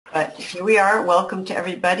But here we are. Welcome to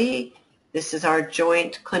everybody. This is our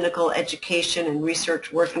joint clinical education and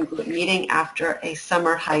research working group meeting after a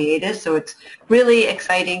summer hiatus. So it's really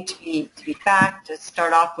exciting to be back, to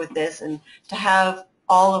start off with this, and to have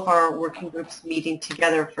all of our working groups meeting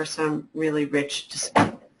together for some really rich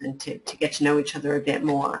discussion and to get to know each other a bit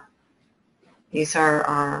more. These are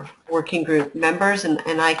our working group members, and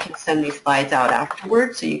I can send these slides out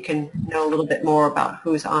afterwards so you can know a little bit more about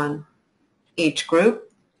who's on each group.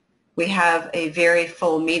 We have a very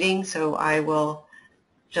full meeting, so I will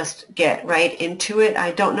just get right into it.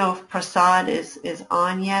 I don't know if Prasad is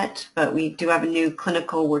on yet, but we do have a new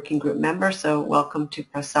clinical working group member, so welcome to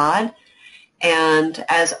Prasad. And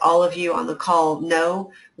as all of you on the call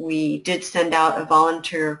know, we did send out a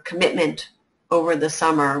volunteer commitment over the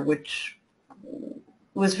summer, which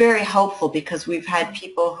was very helpful because we've had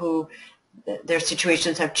people who their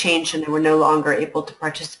situations have changed and they were no longer able to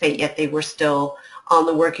participate, yet they were still on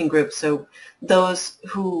the working group. So those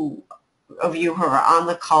of you who are on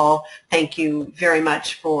the call, thank you very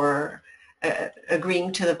much for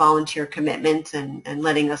agreeing to the volunteer commitments and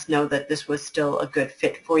letting us know that this was still a good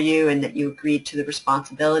fit for you and that you agreed to the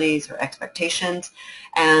responsibilities or expectations.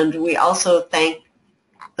 And we also thank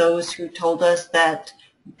those who told us that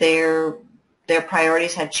their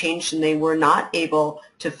priorities had changed and they were not able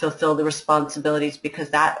to fulfill the responsibilities,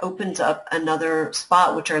 because that opens up another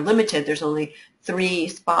spot, which are limited. There's only 3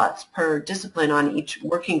 spots per discipline on each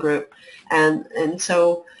working group. And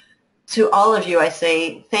so to all of you, I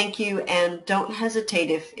say thank you, and don't hesitate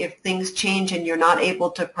if things change and you're not able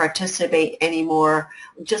to participate anymore.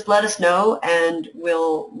 Just let us know, and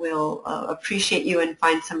we'll appreciate you and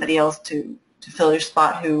find somebody else to fill your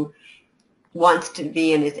spot who wants to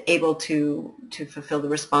be and is able to fulfill the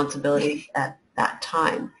responsibility at that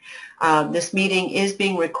time. This meeting is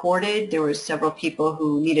being recorded. There were several people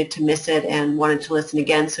who needed to miss it and wanted to listen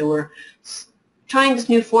again, so we're trying this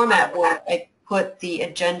new format where I put the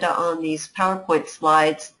agenda on these PowerPoint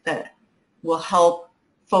slides that will help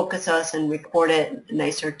focus us and record it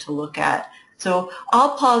nicer to look at. So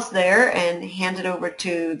I'll pause there and hand it over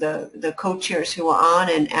to the co-chairs who are on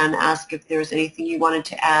and ask if there's anything you wanted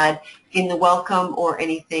to add in the welcome or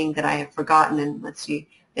anything that I have forgotten. And let's see.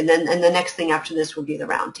 And then the next thing after this will be the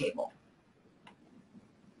roundtable.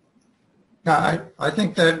 Yeah, I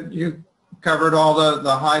think that you covered all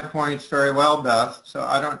the high points very well, Beth, so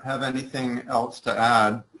I don't have anything else to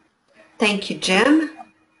add. Thank you, Jim.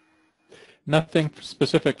 Nothing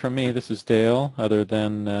specific from me. This is Dale, other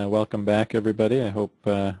than welcome back, everybody. I hope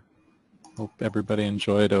everybody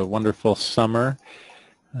enjoyed a wonderful summer.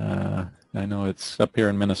 I know it's up here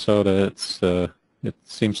in Minnesota. It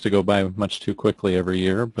seems to go by much too quickly every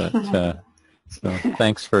year, but so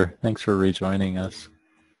thanks for rejoining us.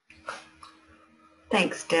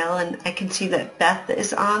 Thanks, Dale. And I can see that Beth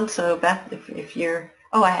is on. So Beth, if you're,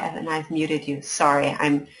 oh, I haven't. I've muted you. Sorry,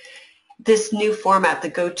 this new format,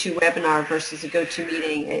 the GoToWebinar versus a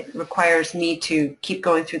GoToMeeting, it requires me to keep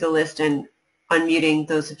going through the list and unmuting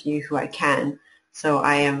those of you who I can. So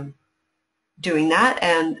I am doing that.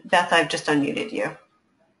 And Beth, I've just unmuted you.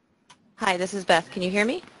 Hi, this is Beth. Can you hear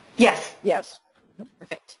me? Yes. Yes.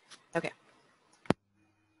 Perfect. Okay.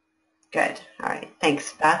 Good. All right.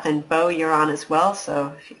 Thanks, Beth. And Bo, you're on as well.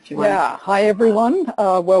 So if you want. Yeah. Hi, everyone.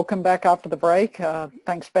 Welcome back after the break.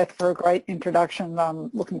 Thanks, Beth, for a great introduction.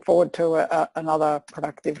 I'm looking forward to another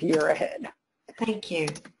productive year ahead. Thank you.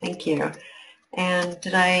 Thank you. And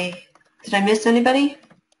did I miss anybody?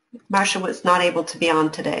 Marsha was not able to be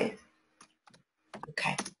on today.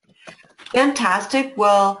 Okay. Fantastic.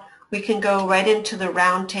 Well, we can go right into the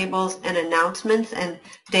roundtables and announcements. And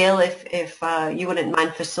Dale, if you wouldn't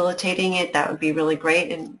mind facilitating it, that would be really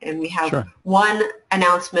great. And we have Sure. One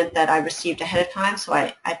announcement that I received ahead of time, so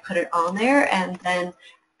I put it on there. And then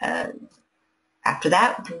after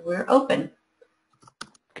that, we're open.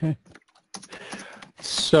 Okay.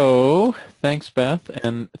 So thanks, Beth,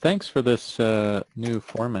 and thanks for this new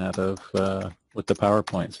format of with the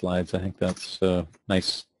PowerPoint slides. I think that's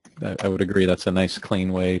nice. I would agree that's a nice,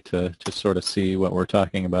 clean way to sort of see what we're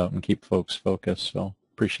talking about and keep folks focused. So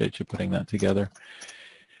appreciate you putting that together.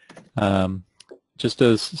 Just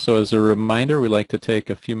as a reminder, we like to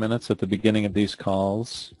take a few minutes at the beginning of these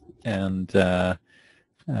calls, and at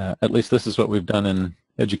least this is what we've done in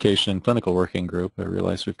Education and Clinical Working Group. I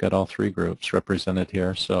realize we've got all 3 groups represented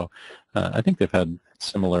here, so I think they've had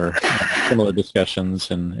similar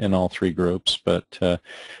discussions in all 3 groups, but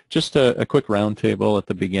just a quick roundtable at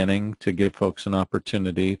the beginning to give folks an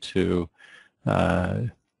opportunity to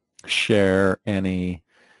share any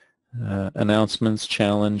announcements,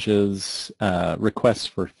 challenges, requests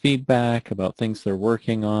for feedback about things they're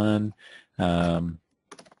working on,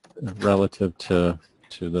 relative to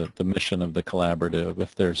the mission of the collaborative.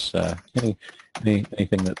 If there's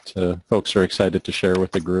anything that folks are excited to share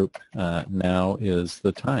with the group, now is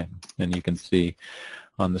the time. And you can see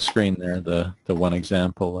on the screen there the one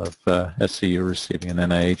example of SCU receiving an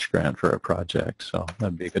NIH grant for a project. So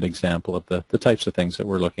that'd be a good example of the types of things that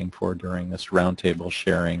we're looking for during this roundtable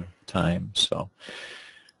sharing time. So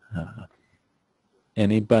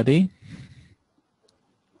anybody?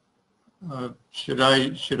 Should I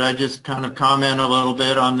just kind of comment a little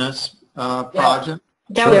bit on this project?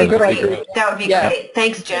 That would be Sure. great. That would be great.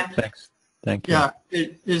 Thanks, Jim. Thanks. Thank you. Yeah.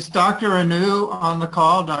 Is Dr. Anu on the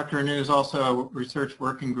call? Dr. Anu is also a research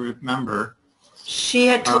working group member. She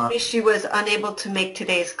had told me she was unable to make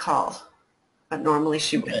today's call, but normally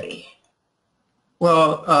she would be.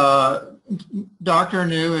 Well, Dr.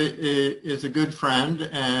 Anu is a good friend,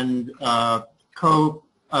 and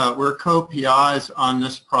we're co-PIs on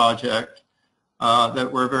this project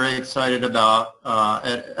that we're very excited about.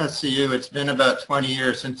 At SCU, it's been about 20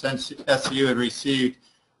 years since SCU had received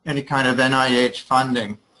any kind of NIH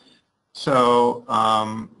funding. So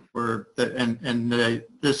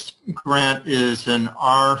this grant is an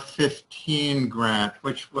R15 grant,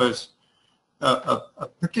 which was a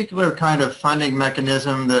particular kind of funding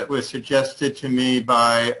mechanism that was suggested to me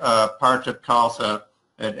by Partha Khalsa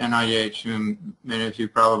at NIH, whom many of you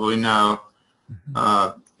probably know.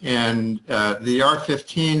 And the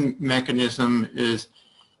R15 mechanism is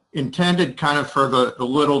intended kind of for the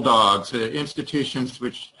little dogs, institutions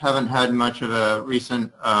which haven't had much of a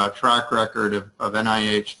recent track record of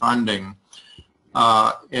NIH funding.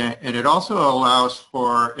 And it also allows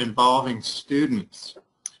for involving students,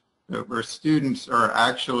 where students are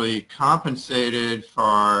actually compensated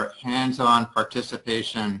for hands-on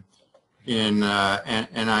participation in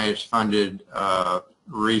NIH-funded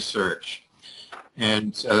research.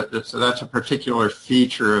 And so that's a particular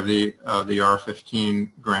feature of the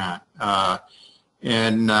R15 grant.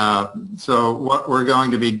 So what we're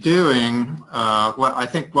going to be doing,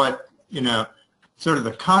 sort of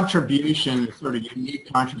the contribution, sort of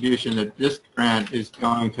unique contribution that this grant is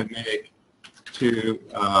going to make to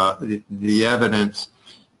the evidence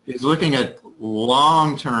is looking at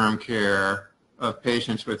long-term care of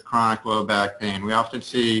patients with chronic low back pain. We often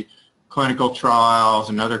see clinical trials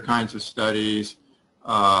and other kinds of studies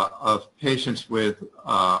of patients with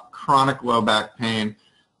chronic low back pain,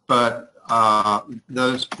 but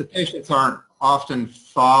the patients aren't often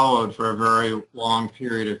followed for a very long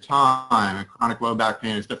period of time. And chronic low back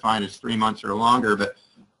pain is defined as 3 months or longer, but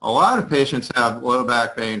a lot of patients have low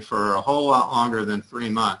back pain for a whole lot longer than 3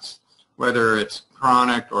 months, whether it's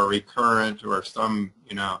chronic or recurrent or some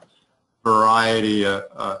variety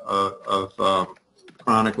of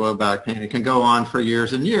chronic low back pain. It can go on for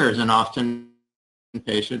years and years, and often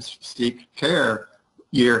patients seek care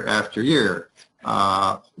year after year.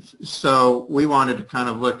 So we wanted to kind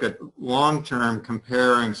of look at long-term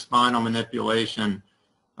comparing spinal manipulation,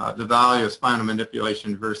 the value of spinal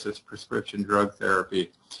manipulation versus prescription drug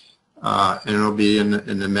therapy. And it'll be in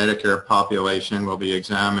the Medicare population. We'll be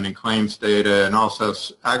examining claims data and also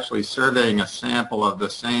actually surveying a sample of the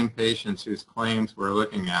same patients whose claims we're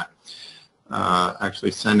looking at,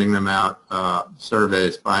 actually sending them out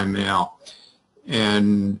surveys by mail.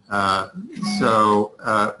 And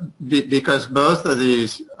because both of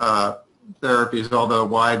these therapies, although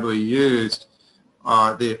widely used,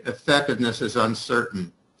 the effectiveness is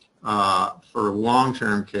uncertain for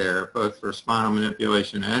long-term care, both for spinal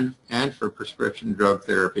manipulation and for prescription drug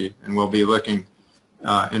therapy. And we'll be looking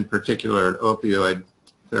in particular at opioid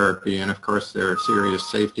therapy. And of course, there are serious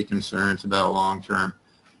safety concerns about long-term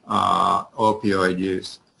opioid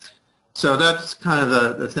use. So that's kind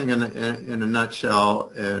of the thing in a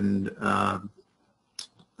nutshell. And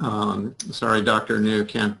sorry, Dr. New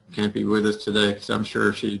can't be with us today because I'm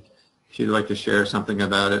sure she'd like to share something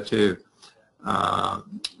about it too.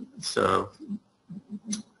 So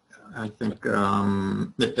I think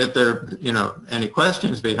if there any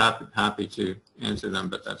questions, be happy to answer them.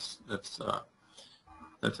 But that's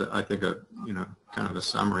I think a kind of a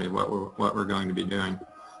summary of what we're going to be doing.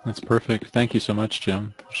 That's perfect. Thank you so much,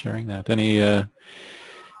 Jim, for sharing that. Any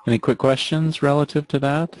quick questions relative to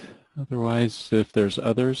that? Otherwise, if there's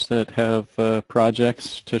others that have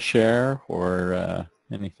projects to share or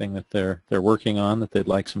anything that they're working on that they'd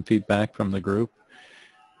like some feedback from the group,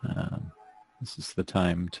 this is the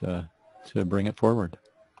time to bring it forward.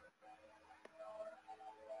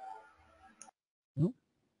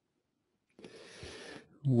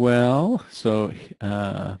 Well, so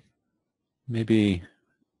maybe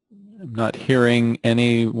I'm not hearing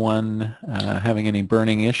anyone having any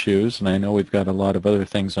burning issues, and I know we've got a lot of other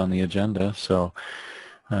things on the agenda, so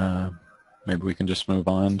maybe we can just move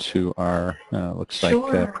on to our, looks like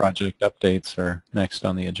Sure. project updates are next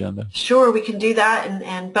on the agenda. Sure, we can do that.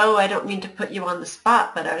 And Bo, I don't mean to put you on the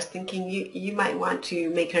spot, but I was thinking you might want to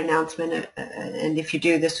make an announcement, and if you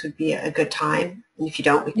do, this would be a good time. And if you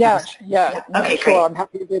don't, we can Yeah. No, okay, sure, great. I'm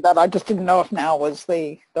happy to do that. I just didn't know if now was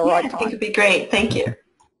the right I time. think it'd be great. Thank you.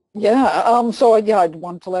 Yeah, so yeah, I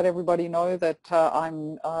want to let everybody know that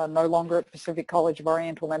I'm no longer at Pacific College of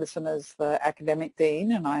Oriental Medicine as the academic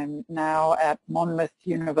dean, and I'm now at Monmouth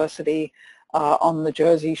University on the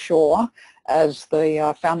Jersey Shore as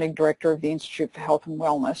the founding director of the Institute for Health and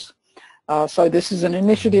Wellness. So this is an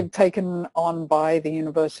initiative taken on by the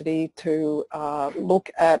university to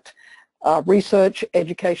look at research,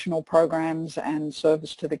 educational programs, and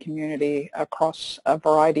service to the community across a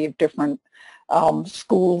variety of different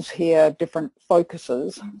schools here, different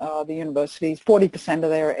focuses. The university's 40% of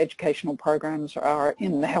their educational programs are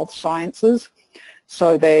in the health sciences,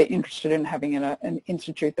 so they're interested in having an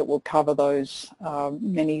institute that will cover those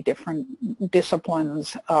many different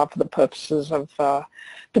disciplines for the purposes of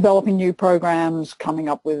developing new programs, coming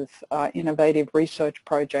up with innovative research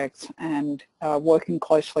projects, and working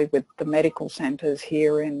closely with the medical centers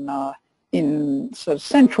here in sort of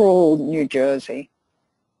central New Jersey.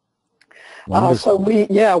 So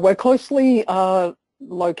we're closely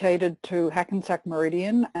located to Hackensack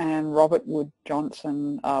Meridian and Robert Wood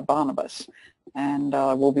Johnson Barnabas, and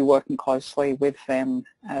we'll be working closely with them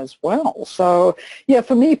as well. So yeah,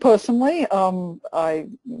 for me personally, I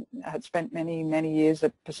had spent many years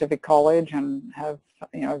at Pacific College and have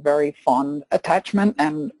very fond attachment,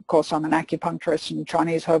 and of course I'm an acupuncturist and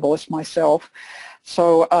Chinese herbalist myself,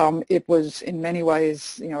 so it was in many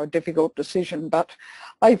ways a difficult decision, but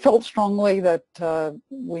I felt strongly that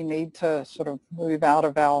we need to sort of move out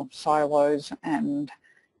of our silos and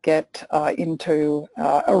get into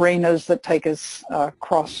arenas that take us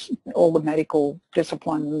across all the medical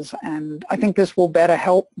disciplines, and I think this will better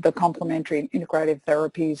help the complementary and integrative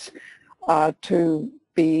therapies to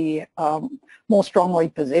be more strongly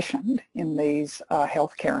positioned in these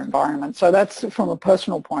healthcare environments. So that's, from a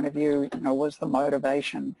personal point of view, was the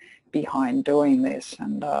motivation behind doing this.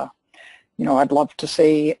 And I'd love to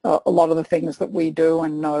see a lot of the things that we do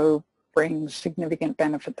and know brings significant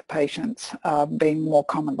benefit to patients being more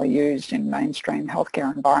commonly used in mainstream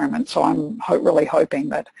healthcare environments. So I'm really hoping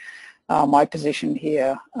that my position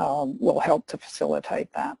here will help to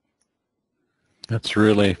facilitate that. That's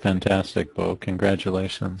really fantastic, Bo.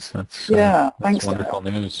 Congratulations. That's thanks, wonderful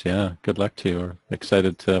Dale. news. Yeah, good luck to you.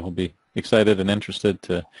 We'll be excited and interested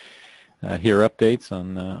to hear updates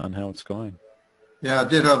on how it's going. Yeah,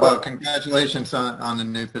 ditto, Bo. Congratulations on the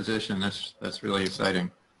new position. That's really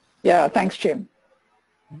exciting. Yeah, thanks, Jim.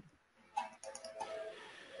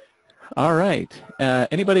 All right.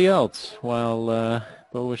 Anybody else while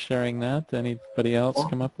Bo was sharing that? Anybody else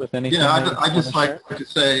come up with anything? Yeah, I'd just like to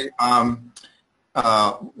say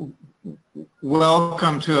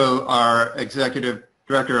welcome to our Executive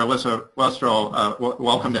Director, Alyssa Westrel.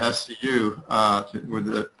 Welcome to SCU with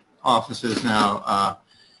the offices now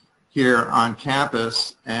here on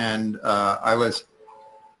campus. And I was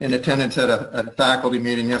in attendance at a faculty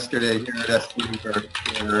meeting yesterday here at SCU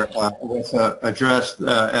where Alyssa addressed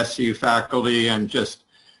SCU faculty and just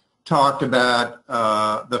talked about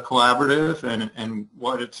the collaborative and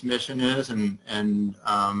what its mission is, and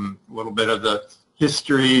a little bit of the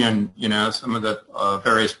history and some of the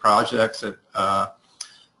various projects that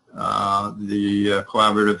the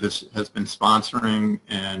collaborative has been sponsoring,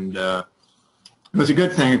 and it was a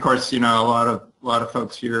good thing. Of course, a lot of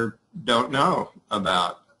folks here don't know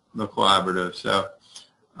about the collaborative, so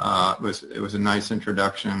it was a nice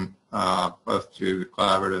introduction both to the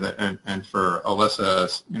collaborative and for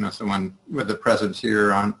Alyssa, someone with a presence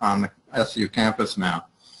here on the SU campus now.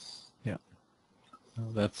 Yeah,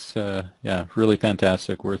 well, that's really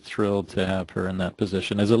fantastic. We're thrilled to have her in that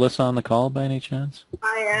position. Is Alyssa on the call by any chance?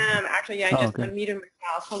 I am actually. I just unmuted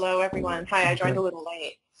myself. Hello, everyone. Hi, I joined a little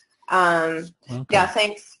late. Yeah,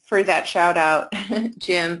 thanks for that shout out,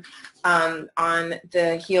 Jim. On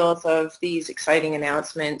the heels of these exciting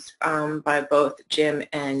announcements by both Jim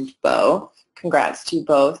and Bo. Congrats to you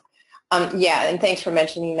both. Yeah, and thanks for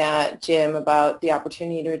mentioning that, Jim, about the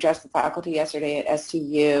opportunity to address the faculty yesterday at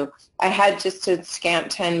SCU. I had just a scant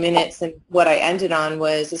 10 minutes, and what I ended on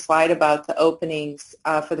was a slide about the openings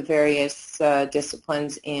for the various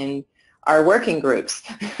disciplines in our working groups.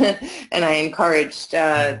 And I encouraged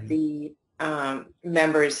the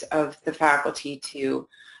members of the faculty to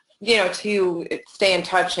stay in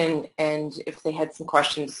touch, and if they had some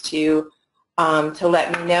questions to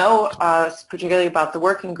let me know, particularly about the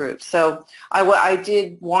working group. So I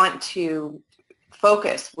did want to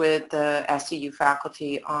focus with the SCU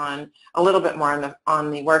faculty on a little bit more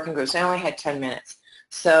on the working groups. I only had 10 minutes.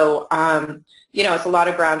 So, you know, it's a lot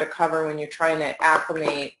of ground to cover when you're trying to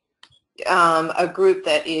acclimate a group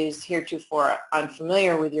that is heretofore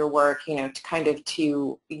unfamiliar with your work, you know, to kind of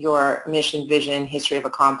to your mission, vision, history of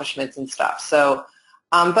accomplishments and stuff. So,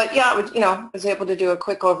 but yeah, you know, I was able to do a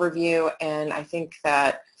quick overview, and I think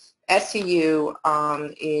that SCU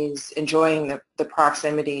is enjoying the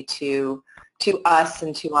proximity to us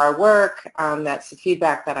and to our work. That's the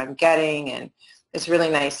feedback that I'm getting, and it's really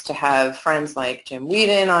nice to have friends like Jim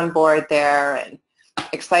Whedon on board there, and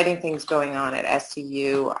exciting things going on at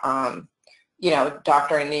SCU. You know,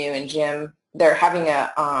 Dr. Anu and Jim, they're having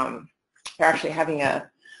they're actually having a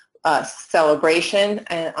celebration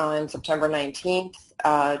on September 19th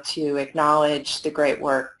to acknowledge the great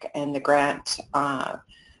work and the grant,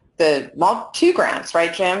 two grants,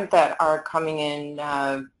 right, Jim, that are coming in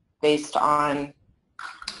based on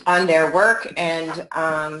their work, and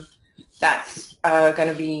that's going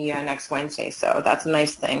to be next Wednesday. So that's a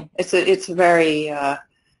nice thing. It's a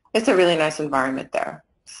really nice environment there.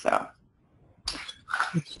 So.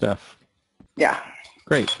 Good stuff. Yeah.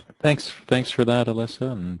 Great. Thanks for that,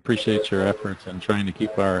 Alyssa, and appreciate your efforts in trying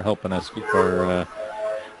to helping us keep our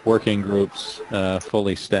working groups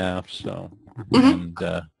fully staffed. So,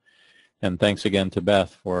 and thanks again to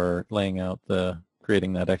Beth for laying out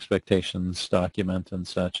creating that expectations document and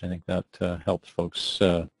such. I think that helps folks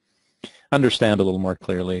understand a little more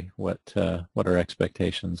clearly what our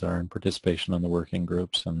expectations are in participation on the working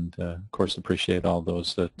groups, and of course appreciate all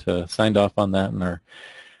those that signed off on that and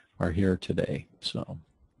are here today. So,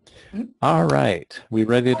 all right, we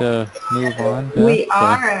ready to move on, Beth? We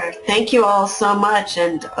are. Thank you all so much,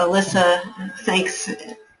 and Alyssa, thanks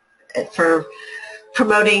for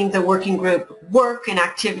promoting the working group work and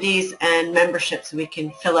activities and membership so we can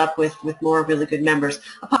fill up with more really good members.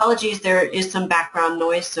 Apologies, there is some background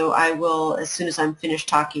noise, so I will, as soon as I'm finished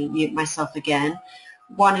talking, mute myself again.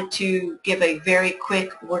 Wanted to give a very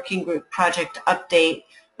quick working group project update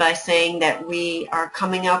by saying that we are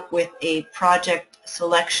coming up with a project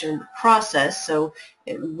selection process, so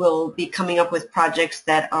we'll be coming up with projects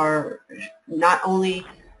that are not only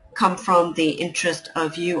come from the interest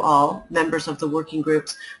of you all, members of the working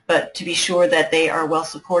groups, but to be sure that they are well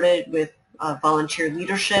supported with volunteer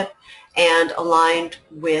leadership and aligned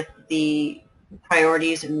with the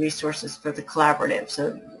priorities and resources for the collaborative.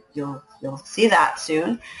 So you'll see that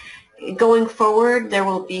soon. Going forward, there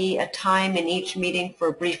will be a time in each meeting for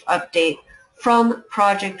a brief update from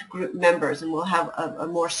project group members, and we'll have a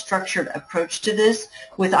more structured approach to this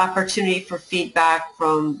with opportunity for feedback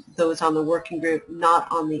from those on the working group, not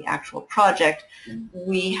on the actual project.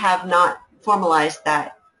 We have not formalized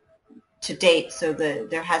that to date, so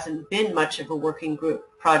there hasn't been much of a working group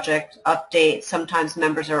project update. Sometimes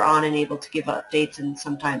members are on and able to give updates and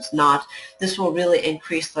sometimes not. This will really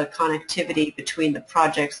increase the connectivity between the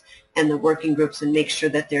projects and the working groups and make sure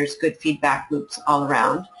that there's good feedback loops all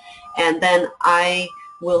around. And then I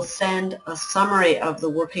will send a summary of the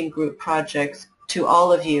working group projects to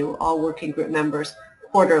all of you, all working group members,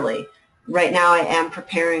 quarterly. Right now I am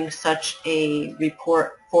preparing such a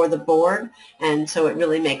report for the board, and so it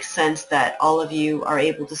really makes sense that all of you are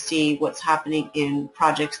able to see what's happening in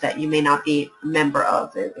projects that you may not be a member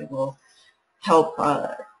of. It will help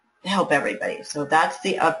everybody. So that's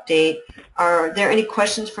the update. Are there any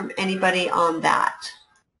questions from anybody on that?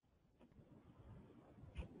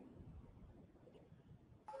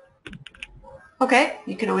 Okay,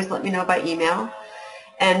 you can always let me know by email.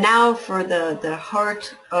 And now for the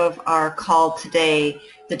heart of our call today,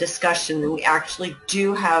 the discussion. And we actually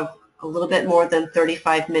do have a little bit more than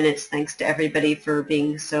 35 minutes, thanks to everybody for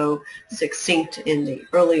being so succinct in the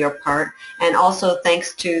earlier part. And also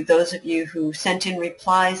thanks to those of you who sent in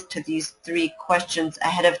replies to these 3 questions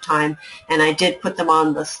ahead of time. And I did put them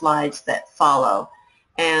on the slides that follow.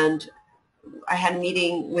 And I had a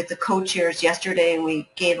meeting with the co-chairs yesterday, and we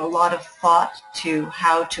gave a lot of thought to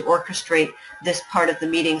how to orchestrate this part of the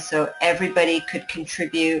meeting so everybody could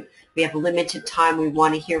contribute. We have a limited time. We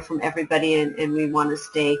want to hear from everybody, and we want to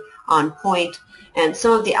stay on point. And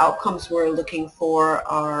some of the outcomes we're looking for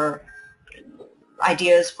are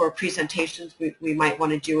ideas for presentations we might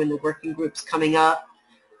want to do in the working groups coming up,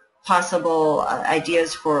 possible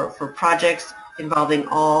ideas for projects involving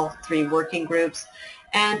all 3 working groups,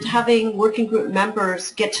 and having working group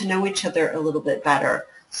members get to know each other a little bit better.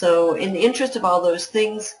 So in the interest of all those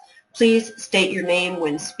things, please state your name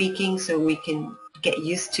when speaking so we can get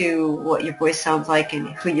used to what your voice sounds like and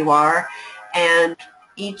who you are. And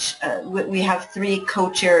we have 3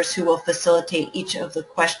 co-chairs who will facilitate each of the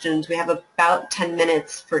questions. We have about 10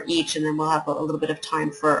 minutes for each, and then we'll have a little bit of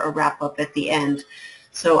time for a wrap-up at the end.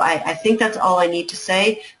 So I think that's all I need to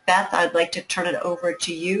say. Beth, I'd like to turn it over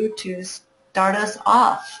to you to start us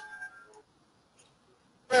off.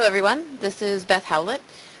 Hello, everyone. This is Beth Howlett,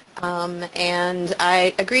 and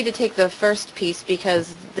I agreed to take the first piece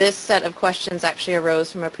because this set of questions actually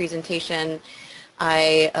arose from a presentation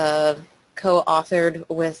I co-authored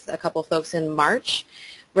with a couple folks in March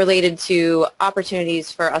related to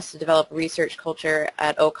opportunities for us to develop research culture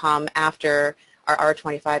at OCOM after our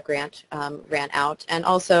R25 grant ran out, and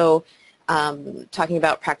also talking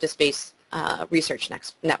about practice-based research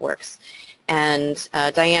networks. And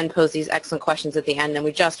Diane posed these excellent questions at the end, and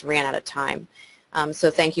we just ran out of time. So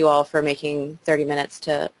thank you all for making 30 minutes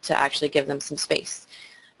to actually give them some space.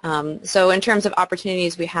 So in terms of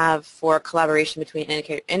opportunities we have for collaboration between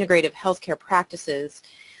integrative healthcare practices,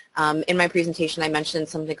 in my presentation I mentioned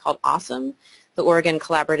something called AWESOME, the Oregon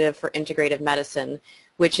Collaborative for Integrative Medicine,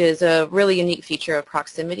 which is a really unique feature of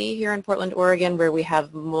proximity here in Portland, Oregon, where we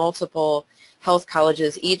have multiple health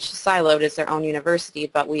colleges, each siloed as their own university,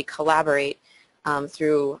 but we collaborate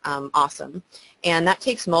through AWESOME. And that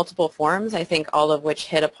takes multiple forms, I think all of which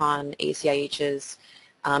hit upon ACIH's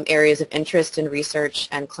areas of interest in research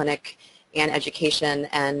and clinic and education.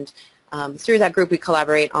 And through that group we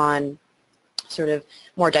collaborate on sort of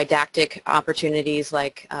more didactic opportunities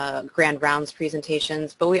like grand rounds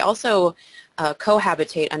presentations, but we also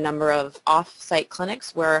cohabitate a number of off-site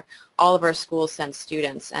clinics where all of our schools send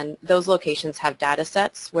students, and those locations have data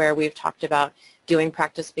sets where we've talked about doing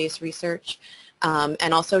practice-based research,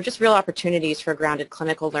 and also just real opportunities for grounded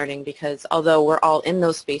clinical learning, because although we're all in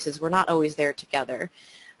those spaces, we're not always there together.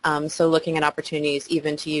 So looking at opportunities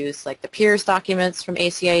even to use like the peers documents from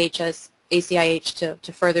ACIH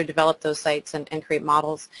to further develop those sites and create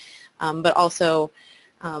models, but also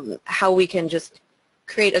how we can just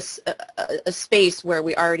create a space where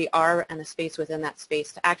we already are and a space within that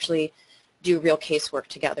space to actually do real casework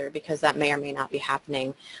together, because that may or may not be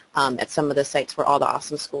happening at some of the sites where all the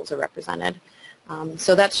awesome schools are represented.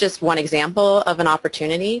 So that's just one example of an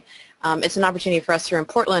opportunity. It's an opportunity for us here in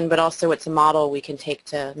Portland, but also it's a model we can take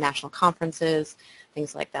to national conferences,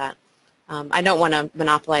 things like that. I don't want to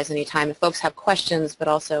monopolize any time if folks have questions, but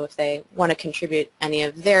also if they want to contribute any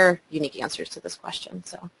of their unique answers to this question.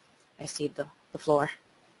 So I cede the floor.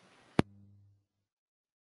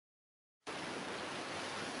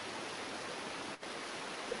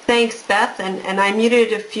 Thanks, Beth. And I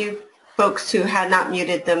muted a few folks who had not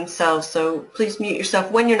muted themselves, so please mute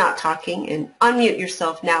yourself when you're not talking and unmute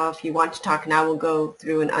yourself now if you want to talk, and I will go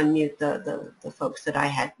through and unmute the folks that I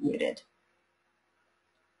had muted.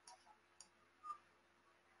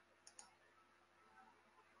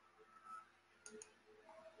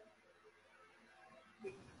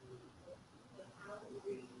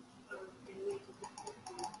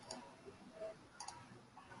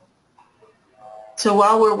 So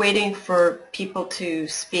while we're waiting for people to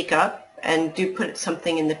speak up, and do put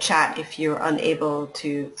something in the chat if you're unable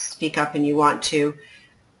to speak up and you want to,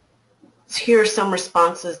 here are some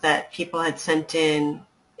responses that people had sent in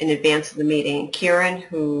advance of the meeting. Kieran,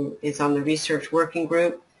 who is on the research working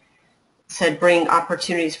group, said bring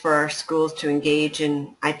opportunities for our schools to engage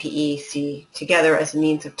in IPEC together as a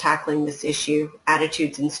means of tackling this issue,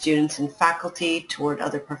 attitudes in students and faculty toward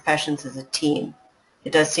other professions as a team.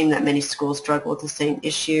 It does seem that many schools struggle with the same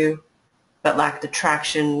issue, but lack the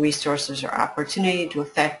traction, resources, or opportunity to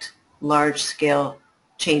affect large-scale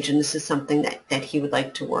change, and this is something that he would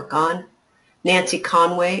like to work on. Nancy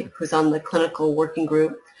Conway, who's on the clinical working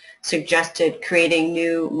group, suggested creating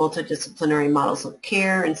new multidisciplinary models of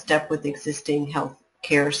care in step with existing health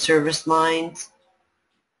care service lines.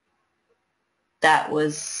 That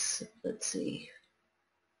was, let's see,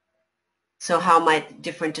 so how might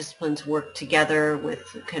different disciplines work together with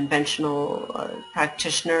conventional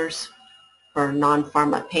practitioners for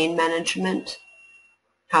non-pharma pain management?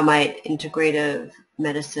 How might integrative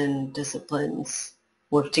medicine disciplines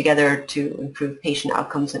work together to improve patient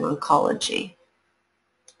outcomes in oncology?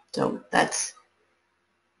 So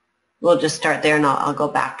we'll just start there, and I'll go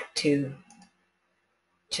back to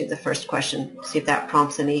the first question, see if that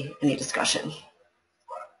prompts any discussion.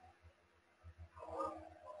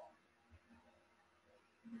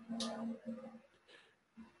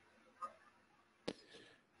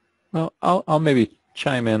 Well, I'll maybe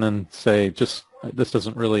chime in and say, just this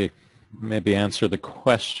doesn't really maybe answer the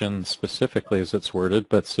question specifically as it's worded,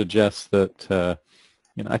 but suggests that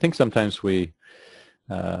I think sometimes we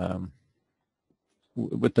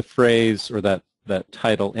with the phrase or that that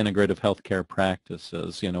title, Integrative Healthcare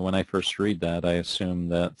Practices. You know, when I first read that, I assume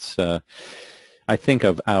that's, I think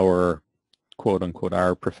of our, quote unquote,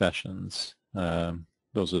 our professions,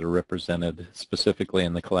 those that are represented specifically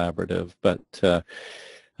in the collaborative, but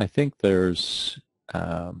I think there's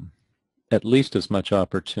at least as much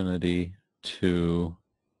opportunity to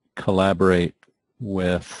collaborate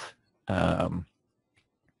with, how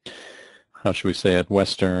should we say it,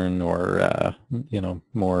 Western or, you know,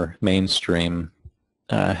 more mainstream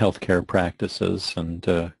healthcare practices. And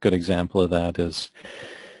a good example of that is,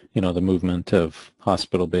 you know, the movement of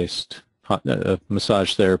hospital-based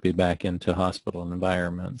massage therapy back into hospital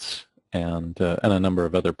environments, and a number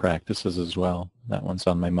of other practices as well. That one's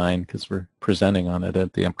on my mind because we're presenting on it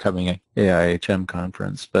at the upcoming AIHM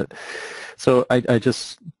conference. But so I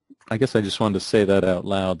guess I just wanted to say that out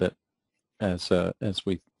loud, that as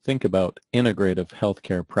we think about integrative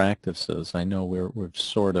healthcare practices, I know we've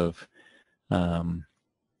sort of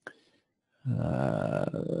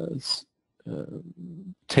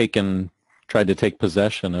tried to take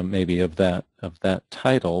possession of maybe of that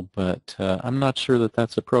title, but I'm not sure that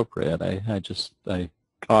that's appropriate. I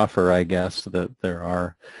offer, I guess, that there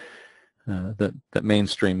are that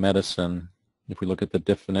mainstream medicine, if we look at the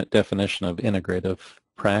definition of integrative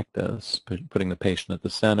practice, putting the patient at the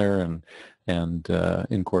center and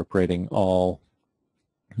incorporating all,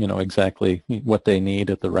 you know, exactly what they need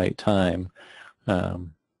at the right time.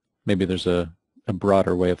 Maybe there's a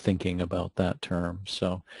broader way of thinking about that term.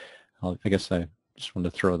 So I guess I just want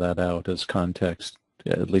to throw that out as context,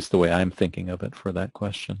 at least the way I'm thinking of it for that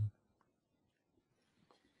question.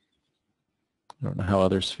 I don't know how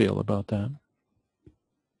others feel about that.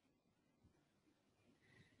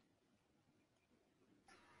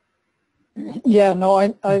 Yeah, no,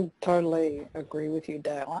 I totally agree with you,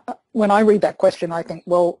 Dale. When I read that question, I think,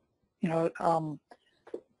 well, you know,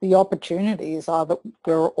 the opportunities are that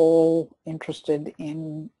we're all interested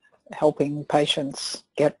in helping patients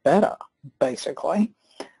get better, basically.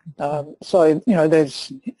 So, you know,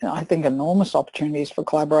 there's, I think, enormous opportunities for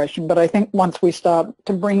collaboration, but I think once we start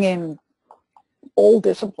to bring in all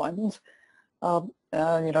disciplines, you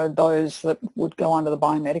know, those that would go under the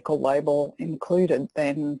biomedical label included,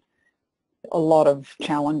 then a lot of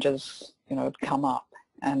challenges, you know, come up,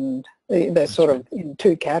 and they're sort of in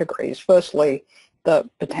two categories. Firstly, the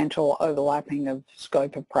potential overlapping of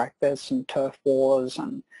scope of practice and turf wars,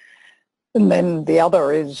 and then the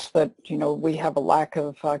other is that, you know, we have a lack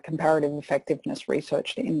of comparative effectiveness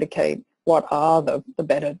research to indicate what are the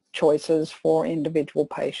better choices for individual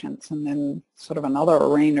patients. And then sort of another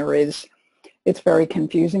arena is it's very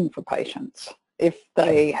confusing for patients if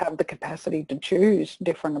they have the capacity to choose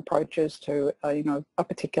different approaches to, you know, a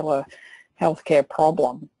particular healthcare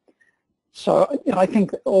problem. So, you know, I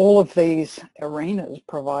think all of these arenas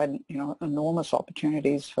provide, you know, enormous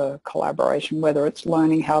opportunities for collaboration, whether it's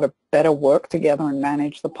learning how to better work together and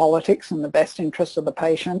manage the politics in the best interest of the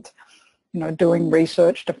patient, you know, doing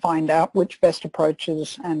research to find out which best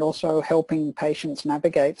approaches, and also helping patients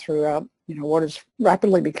navigate throughout, you know, what is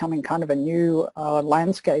rapidly becoming kind of a new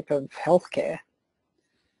landscape of healthcare.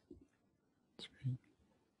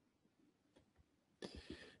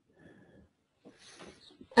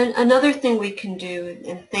 And another thing we can do,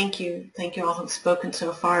 and thank you all who've spoken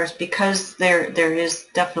so far, is because there is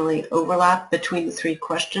definitely overlap between the three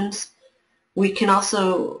questions, we can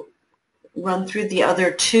also run through the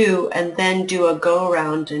other two and then do a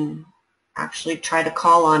go-around and actually try to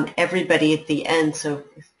call on everybody at the end. So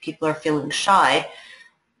if people are feeling shy,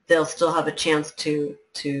 they'll still have a chance to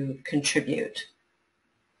contribute.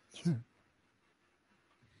 Sure.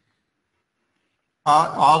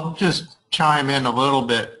 I'll just chime in a little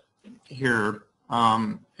bit here, you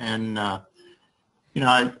know,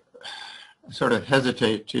 I sort of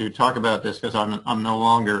hesitate to talk about this because I'm no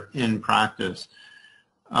longer in practice,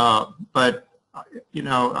 but you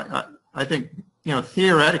know, I think, you know,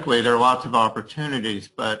 theoretically there are lots of opportunities,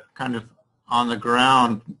 but kind of on the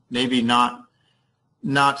ground maybe not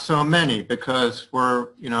so many, because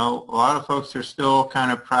we're, you know, a lot of folks are still kind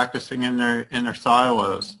of practicing in their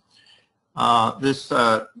silos. This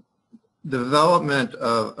development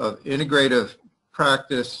of integrative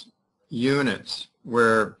practice units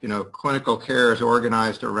where, you know, clinical care is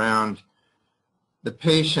organized around the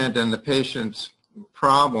patient and the patient's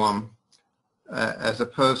problem, as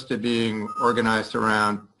opposed to being organized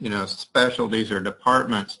around, you know, specialties or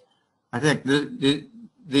departments. I think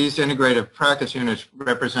these integrative practice units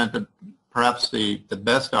represent perhaps the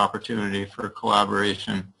best opportunity for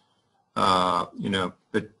collaboration, you know,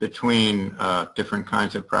 between different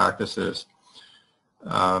kinds of practices.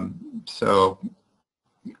 So,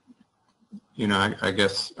 you know, I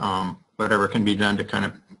guess whatever can be done to kind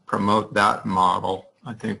of promote that model,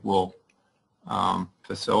 I think will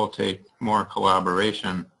facilitate more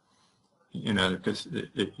collaboration, you know, because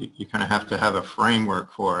you kind of have to have a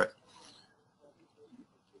framework for it.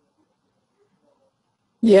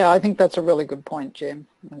 Yeah, I think that's a really good point, Jim.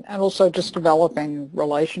 And also just developing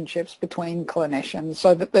relationships between clinicians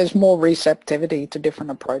so that there's more receptivity to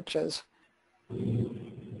different approaches. This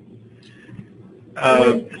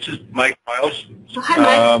is Mike Miles.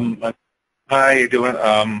 Hi, Mike. How you doing?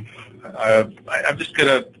 I'm just going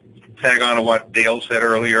to tag on to what Dale said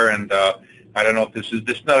earlier, and I don't know if this is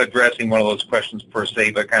not addressing one of those questions per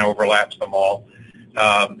se, but kind of overlaps them all.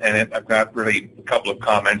 I've got really a couple of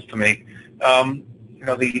comments to make. You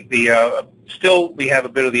know, still we have a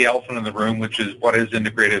bit of the elephant in the room, which is what is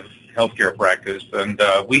integrative healthcare practice, and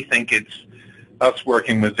we think it's us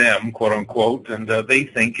working with them, quote unquote, and they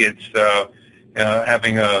think it's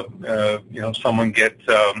having someone get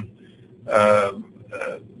a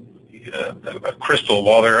crystal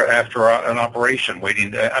while they're after an operation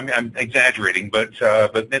waiting. I'm exaggerating, but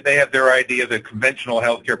they have their idea that conventional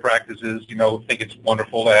healthcare practices, you know, think it's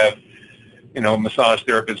wonderful to have, you know, massage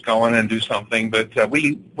therapists go in and do something, but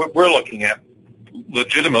we're looking at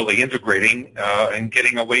legitimately integrating and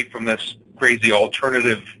getting away from this crazy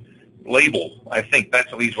alternative label. I think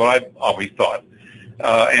that's at least what I've always thought.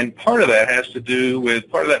 And part of that has to do with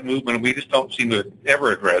part of that movement, and we just don't seem to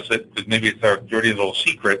ever address it, because maybe it's our dirty little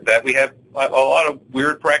secret, that we have a lot of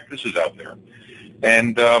weird practices out there.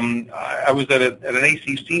 And I was at an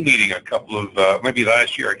ACC meeting a couple of, maybe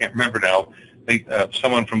last year, I can't remember now.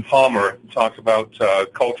 Someone from Palmer talked about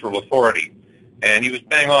cultural authority, and he was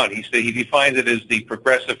bang on. He said he defined it as the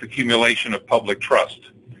progressive accumulation of public trust.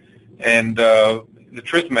 And the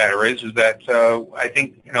truth of the matter is that I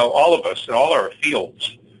think, you know, all of us in all our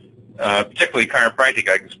fields, particularly chiropractic,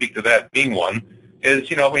 I can speak to that being one, is,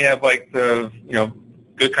 you know, we have like the, you know,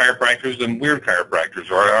 good chiropractors and weird chiropractors,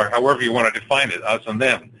 or however you want to define it, us and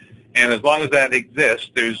them. And as long as that exists,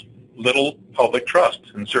 there's little public trust,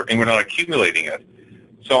 and certainly we're not accumulating it.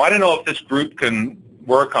 So I don't know if this group can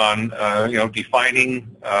work on, you know, defining,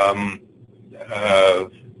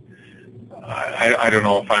 I don't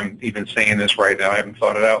know if I'm even saying this right now, I haven't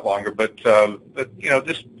thought it out longer, but you know,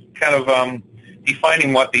 just kind of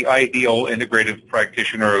defining what the ideal integrative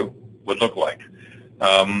practitioner would look like.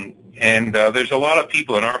 There's a lot of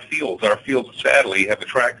people in our fields sadly have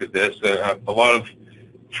attracted this, a lot of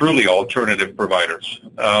truly alternative providers.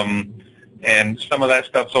 And some of that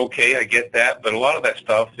stuff's okay, I get that, but a lot of that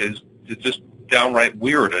stuff is just downright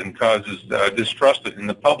weird and causes distrust in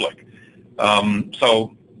the public.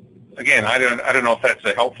 So again, I don't know if that's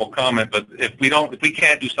a helpful comment, but if we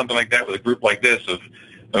can't do something like that with a group like this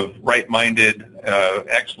of right-minded,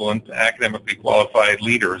 excellent, academically qualified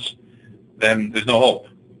leaders, then there's no hope.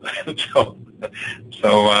 You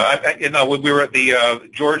know, when we were at the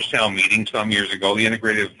Georgetown meeting some years ago, the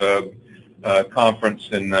Integrative conference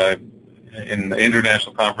in the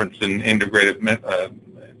International Conference in Integrative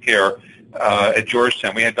Care at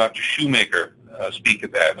Georgetown, we had Dr. Shoemaker speak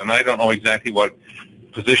at that, and I don't know exactly what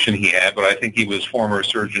position he had, but I think he was former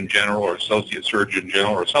Surgeon General or Associate Surgeon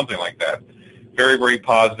General or something like that. Very, very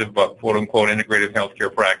positive about quote-unquote integrative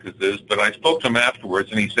healthcare practices, but I spoke to him afterwards,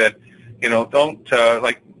 and he said, you know, don't,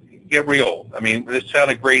 get real. I mean, this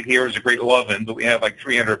sounded great here, it's a great love-in, but we have like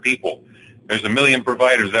 300 people. There's 1 million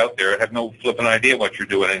providers out there that have no flipping idea what you're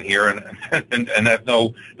doing in here and have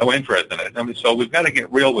no interest in it. I mean, so we've got to get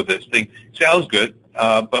real with this thing. Sounds good,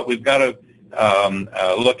 but we've got to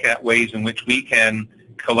look at ways in which we can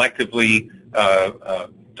collectively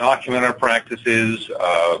document our practices,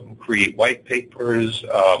 create white papers,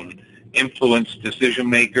 influence decision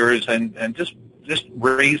makers, and just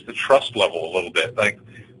raise the trust level a little bit. Like,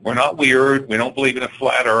 we're not weird. We don't believe in a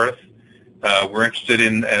flat Earth. We're interested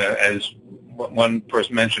in, as one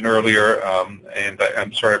person mentioned earlier, and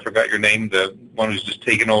I'm sorry I forgot your name, the one who's just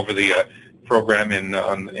taken over the program in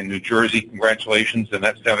New Jersey. Congratulations, and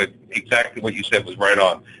that sounded exactly what you said was right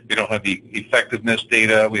on. We don't have the effectiveness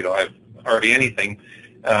data. We don't have hardly anything.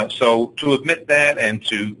 So to admit that and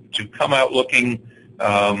to come out looking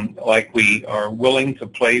like we are willing to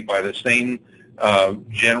play by the same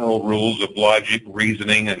general rules of logic,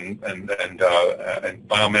 reasoning, and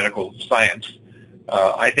biomedical science,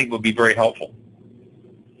 I think would be very helpful.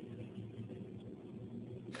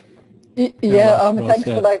 Yeah, thanks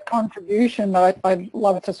for that contribution. I'd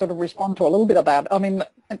love to sort of respond to a little bit of that. I mean,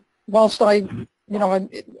 whilst I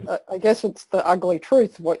guess it's the ugly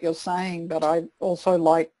truth what you're saying, but I also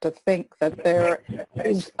like to think that there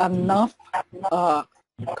is enough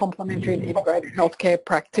complementary and integrated healthcare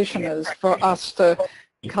practitioners for us to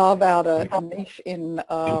carve out a niche in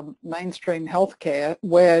mainstream healthcare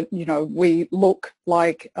where, we look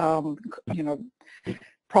like,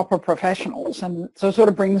 proper professionals. And so it sort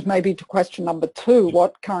of brings maybe to question number 2,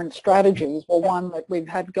 what current strategies? Well, one that we've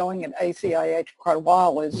had going at ACIH quite a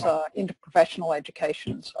while is interprofessional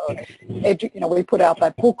education. So, we put out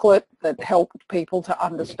that booklet that helped people to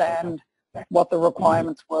understand what the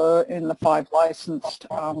requirements were in the 5 licensed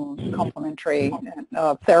complementary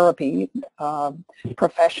therapy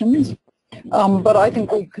professions. But I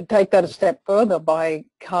think we could take that a step further by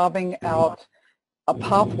carving out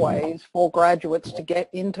pathways for graduates to get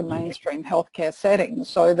into mainstream healthcare settings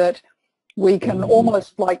so that we can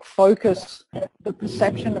almost like focus the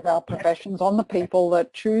perception of our professions on the people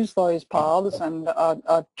that choose those paths and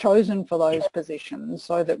are chosen for those positions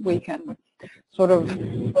so that we can sort of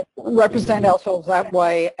represent ourselves that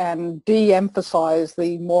way and de-emphasize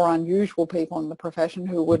the more unusual people in the profession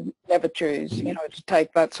who would never choose, to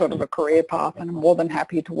take that sort of a career path, and are more than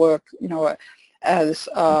happy to work, as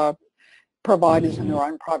providers in their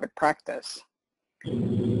own private practice.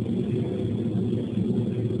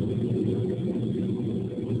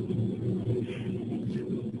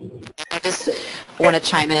 I just want to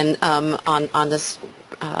chime in on this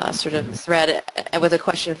sort of thread with a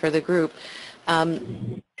question for the group.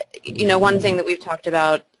 One thing that we've talked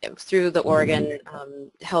about through the Oregon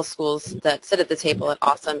health schools that sit at the table at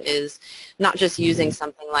Awesome is not just using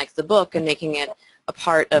something like the book and making it a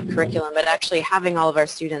part of curriculum, but actually having all of our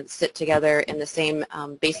students sit together in the same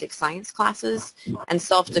basic science classes and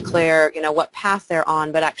self-declare, what path they're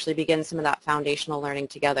on, but actually begin some of that foundational learning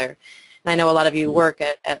together. And I know a lot of you work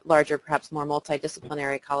at larger, perhaps more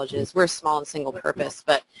multidisciplinary colleges. We're small and single purpose,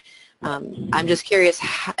 but I'm just curious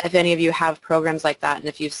if any of you have programs like that and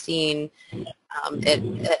if you've seen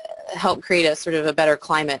it help create a sort of a better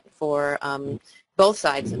climate for both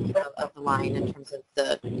sides of the line in terms of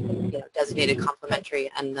the designated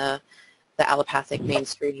complementary and the allopathic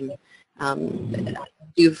mainstream.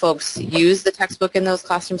 Do folks use the textbook in those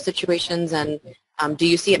classroom situations, and do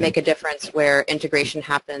you see it make a difference where integration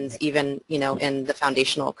happens even in the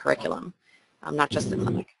foundational curriculum, not just the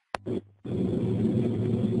clinic?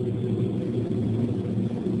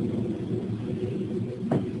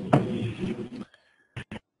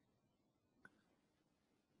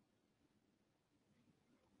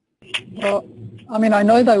 Well, I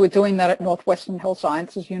know they were doing that at Northwestern Health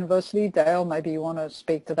Sciences University. Dale, maybe you want to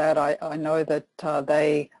speak to that. I know that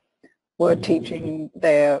they were teaching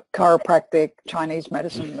their chiropractic, Chinese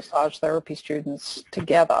medicine, massage therapy students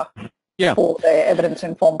together for their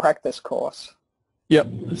evidence-informed practice course. Yep.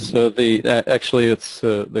 So actually it's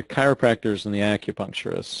the chiropractors and the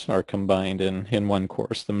acupuncturists are combined in one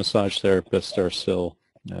course. The massage therapists are still,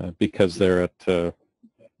 because they're at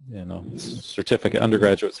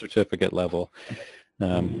undergraduate certificate level.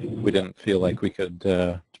 We didn't feel like we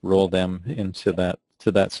could roll them into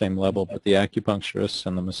that same level, but the acupuncturists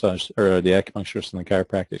and the acupuncturists and the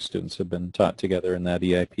chiropractic students have been taught together in that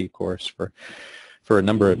EIP course for a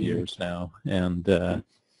number of years now, and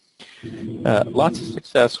lots of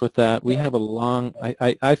success with that. We have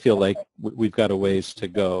I feel like we've got a ways to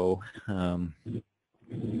go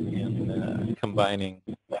in combining,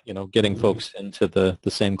 getting folks into the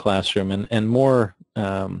same classroom, and more.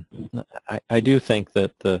 I do think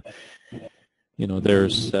that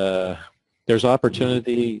there's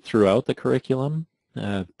opportunity throughout the curriculum,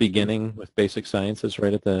 beginning with basic sciences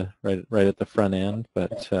right at the front end.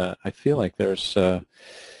 But I feel like there's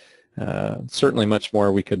certainly much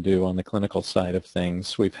more we could do on the clinical side of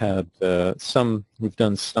things. We've done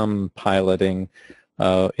some piloting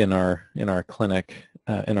in our clinic.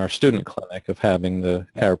 In our student clinic, of having the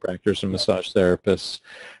chiropractors and massage therapists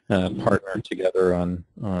partner together on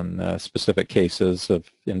specific cases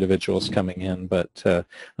of individuals coming in, but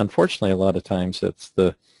unfortunately a lot of times it's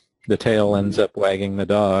the tail ends up wagging the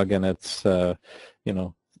dog, and it's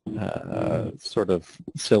sort of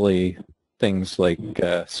silly things like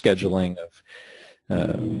scheduling of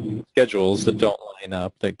schedules that don't line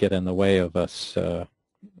up, that get in the way of us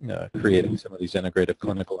creating some of these integrative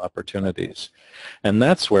clinical opportunities. And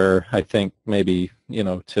that's where I think maybe,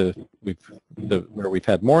 where we've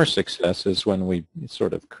had more success is when we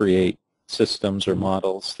sort of create systems or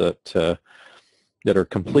models that are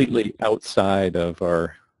completely outside of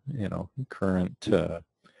our, current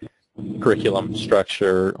curriculum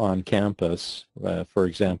structure on campus. For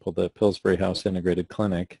example, the Pillsbury House Integrated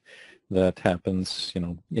Clinic that happens,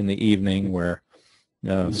 in the evening, where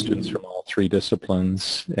students from all 3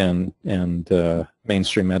 disciplines and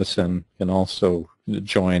mainstream medicine can also,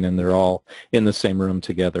 join, and they're all in the same room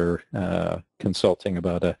together, consulting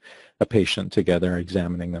about a patient together,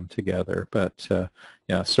 examining them together. But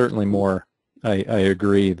yeah, certainly more. I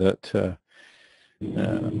agree that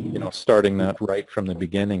starting that right from the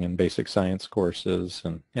beginning in basic science courses,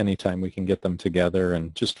 and anytime we can get them together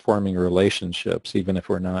and just forming relationships, even if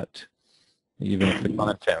the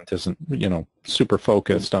content isn't, super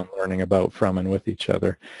focused on learning about, from, and with each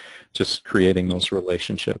other, just creating those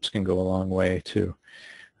relationships can go a long way to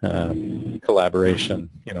collaboration,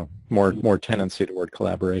 more tendency toward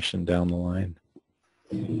collaboration down the line.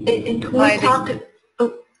 And can we talk,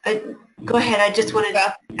 go ahead, I just wanted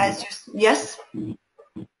to, yes?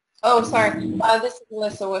 Oh, sorry. This is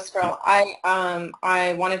Melissa Wistrell.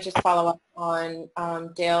 I want to just follow up on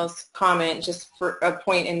Dale's comment, just for a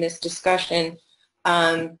point in this discussion,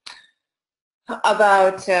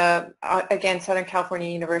 about, again, Southern California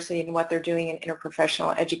University and what they're doing in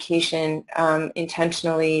interprofessional education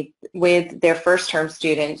intentionally with their first-term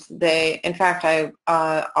students. In fact, I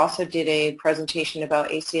also did a presentation about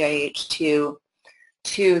ACIH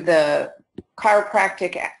to the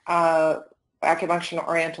chiropractic, acupuncture and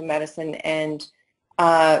oriental medicine, and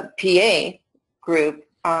PA group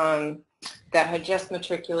that had just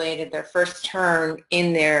matriculated their first term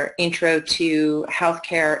in their Intro to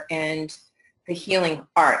Healthcare and the Healing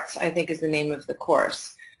Arts, I think is the name of the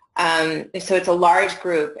course. So it's a large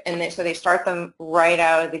group, and so they start them right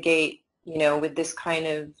out of the gate, with this kind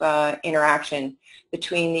of interaction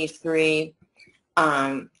between these three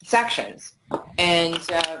sections. And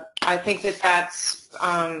I think that that's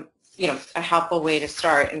a helpful way to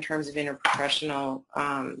start in terms of interprofessional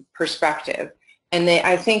perspective. And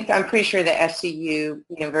I'm pretty sure that SCU,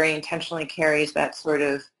 very intentionally carries that sort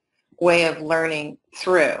of way of learning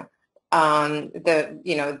through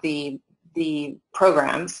the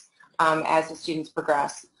programs as the students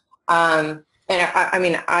progress. And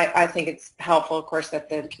I think it's helpful, of course, that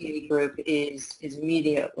the PA group is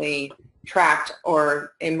immediately tracked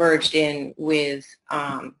or emerged in with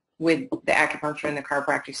the acupuncture and the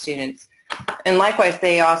chiropractic students. And likewise,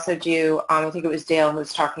 they also do, I think it was Dale who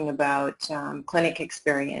was talking about clinic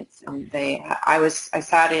experience. And I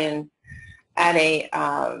sat in at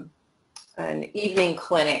an evening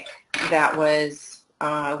clinic that was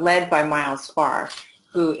led by Miles Farr,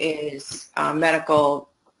 who is medical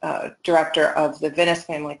director of the Venice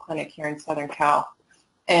Family Clinic here in Southern Cal.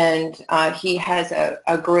 And he has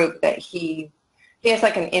a group that he has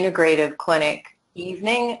like an integrative clinic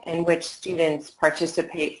evening in which students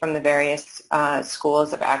participate from the various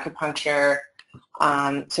schools of acupuncture.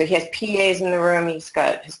 So he has PAs in the room, he's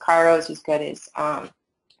got his chiros, he's got his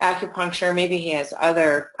acupuncture, maybe he has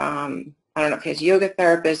other, I don't know if he has yoga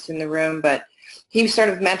therapists in the room, but he sort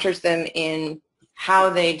of mentors them in how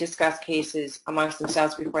they discuss cases amongst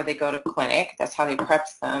themselves before they go to clinic. That's how he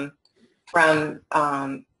preps them from,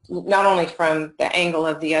 not only from the angle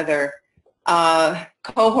of the other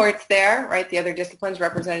cohorts there, right, the other disciplines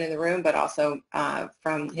represented in the room, but also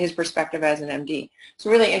from his perspective as an MD. It's a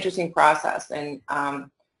really interesting process, and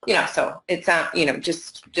so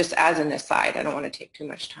it's just as an aside, I don't want to take too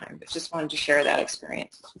much time, but just wanted to share that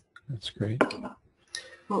experience. That's great.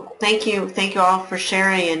 Well, thank you all for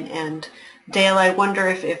sharing, and Dale, I wonder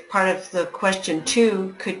if part of the question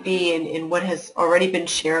too could be in what has already been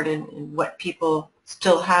shared and what people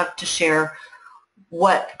still have to share.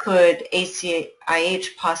 What could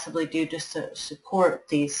ACIH possibly do to support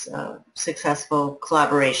these successful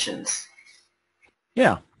collaborations?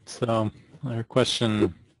 Yeah, so our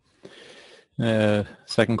question,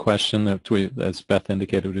 second question that as Beth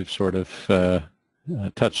indicated, we've sort of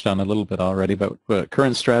touched on a little bit already, but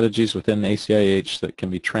current strategies within ACIH that can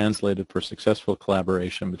be translated for successful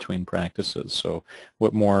collaboration between practices. So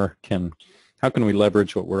how can we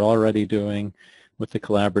leverage what we're already doing with the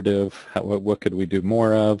collaborative? What could we do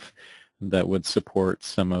more of that would support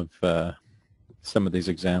some of these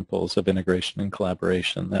examples of integration and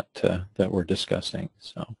collaboration that we're discussing?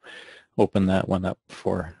 So open that one up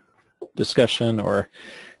for discussion, or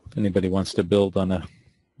if anybody wants to build on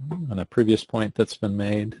a previous point that's been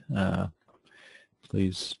made,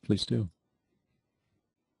 please do.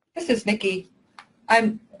 This is Nikki.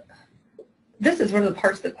 This is one of the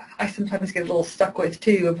parts that I sometimes get a little stuck with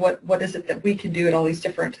too, of what is it that we can do in all these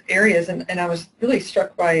different areas. And I was really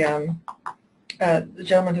struck by the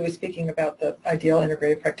gentleman who was speaking about the ideal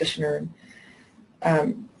integrative practitioner,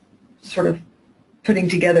 and sort of putting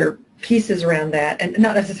together pieces around that, and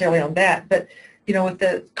not necessarily on that, but with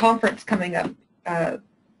the conference coming up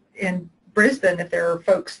in Brisbane, if there are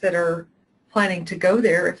folks that are planning to go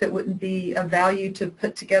there, if it wouldn't be of value to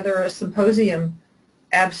put together a symposium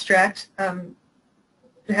abstract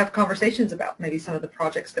have conversations about maybe some of the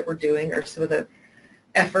projects that we're doing or some of the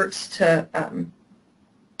efforts to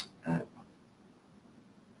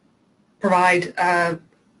provide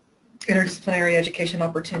interdisciplinary education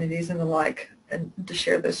opportunities and the like, and to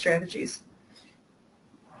share those strategies.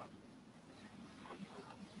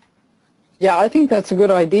 Yeah, I think that's a good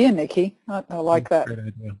idea, Nikki. I like that. Great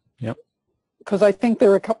idea. Yep. Because I think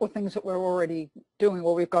there are a couple of things that we're already doing.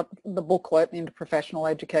 Well, we've got the booklet, Interprofessional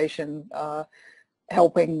Education,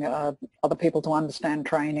 helping other people to understand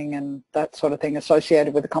training and that sort of thing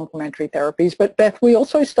associated with the complementary therapies. But Beth, we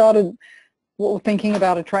also started thinking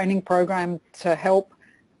about a training program to help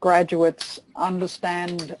graduates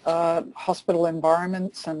understand hospital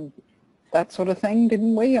environments and that sort of thing,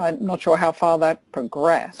 didn't we? I'm not sure how far that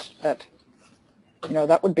progressed, but you know,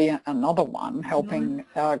 that would be another one, helping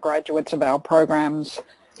graduates of our programs,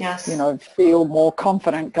 yes, you know, feel more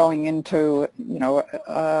confident going into, you know,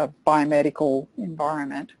 a biomedical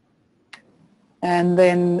environment. And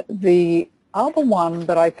then the other one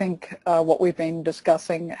that I think what we've been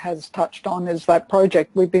discussing has touched on is that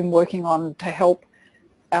project we've been working on to help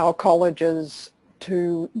our colleges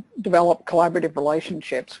to develop collaborative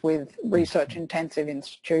relationships with research-intensive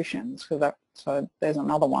institutions. So there's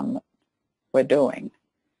another one that we're doing.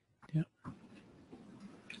 Yeah.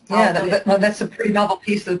 Yeah, that's a pretty novel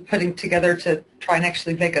piece of putting together to try and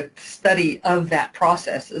actually make a study of that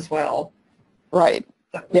process as well. Right.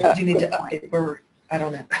 Yeah. Do you need to update where I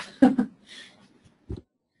don't know.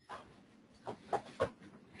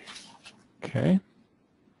 Okay.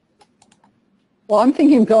 Well, I'm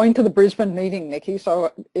thinking of going to the Brisbane meeting, Nikki,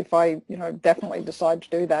 so if I, you know, definitely decide to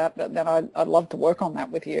do that, then I'd love to work on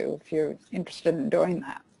that with you if you're interested in doing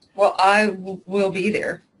that. Well, I will be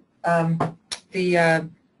there. The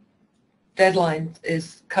deadline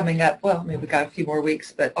is coming up. Well, maybe we've got a few more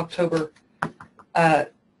weeks, but October,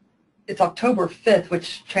 it's October 5th,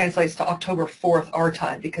 which translates to October 4th our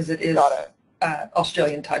time because it is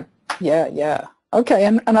Australian time. Yeah, yeah. Okay,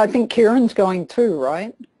 and I think Kieran's going too,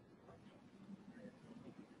 right?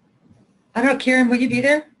 I don't know, Kieran, will you be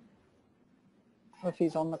there? Or if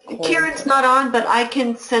he's on the call. Kieran's not on, but I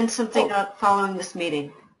can send something up following this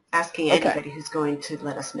meeting, asking anybody who's going to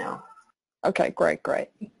let us know. Okay, great, great.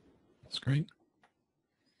 That's great.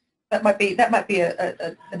 That might be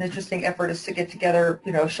an interesting effort, is to get together,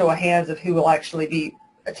 you know, show of hands of who will actually be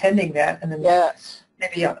attending that, and then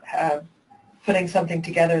maybe putting something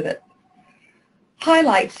together that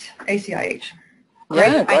highlights ACIH.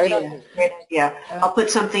 Great idea. Great idea. I'll put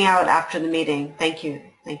something out after the meeting. Thank you.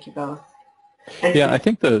 Thank you both. And yeah, I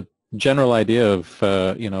think the general idea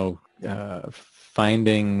of, you know,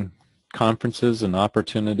 finding conferences and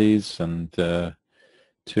opportunities and to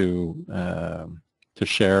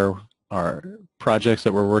share our projects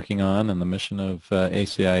that we're working on and the mission of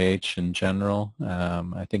ACIH in general,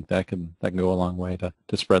 I think that can go a long way to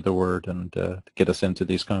spread the word and to get us into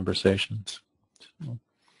these conversations. So.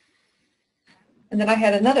 And then I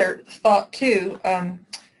had another thought too,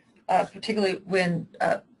 particularly when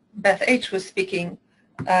Beth H. was speaking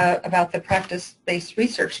about the practice-based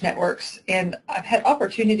research networks, and I've had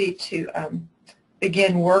opportunity to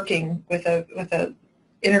begin working with a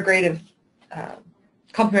integrative,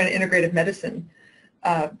 complementary integrative medicine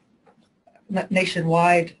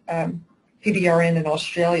nationwide PBRN in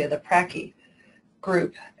Australia, the PRACI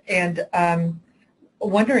group, and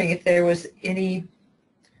wondering if there was any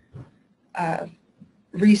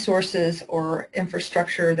resources or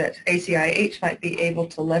infrastructure that ACIH might be able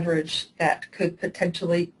to leverage that could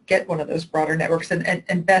potentially get one of those broader networks.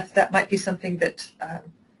 And Beth, that might be something that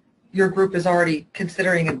your group is already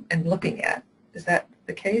considering and looking at. Is that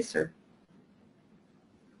the case, or?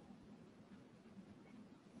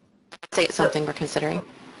 I'd say it's something we're considering.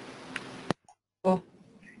 Well,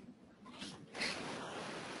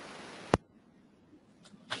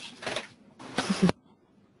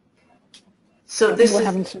 so this we're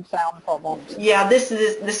having some sound problems. Yeah, this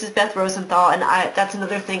is Beth Rosenthal, and that's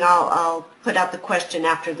another thing. I'll put out the question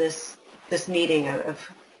after this meeting of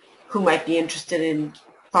who might be interested in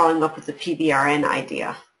following up with the PBRN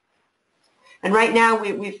idea. And right now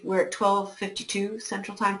we're at 12:52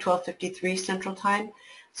 Central Time, 12:53 Central Time.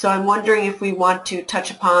 So I'm wondering if we want to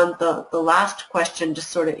touch upon the last question,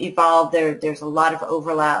 just sort of evolve there. There's a lot of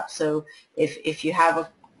overlap. So if you have a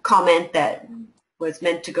comment that was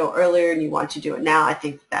meant to go earlier and you want to do it now, I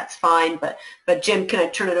think that's fine. But Jim, can I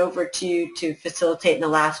turn it over to you to facilitate in the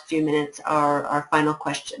last few minutes our final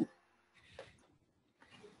question?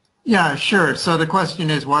 Yeah, sure. So the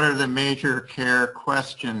question is, what are the major care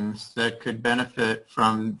questions that could benefit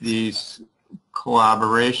from these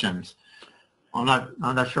collaborations? I'm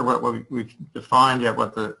not sure what we've defined yet,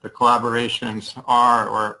 what the collaborations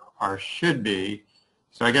are or should be.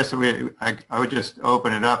 So I guess I would just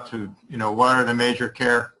open it up to, what are the major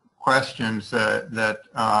care questions that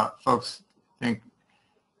folks think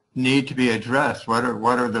need to be addressed? What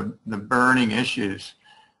are the burning issues?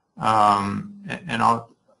 And I'll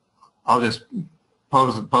just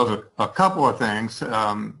pose a couple of things.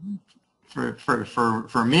 For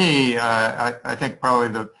me, I think probably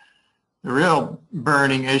the real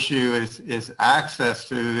burning issue is access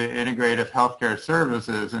to the integrative healthcare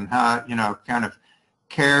services and how, kind of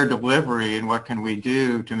care delivery and what can we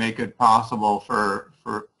do to make it possible for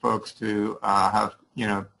folks to have,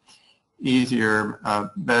 easier,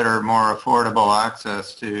 better, more affordable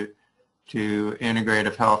access to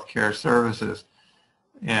integrative healthcare services.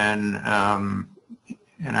 And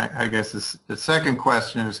I guess the second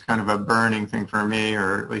question is kind of a burning thing for me,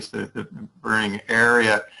 or at least the burning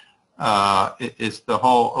area, is the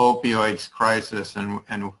whole opioids crisis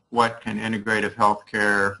and what can integrative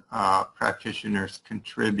healthcare practitioners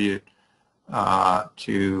contribute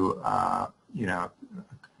to,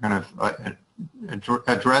 kind of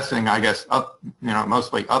addressing, I guess,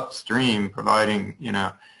 mostly upstream, providing,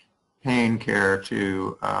 pain care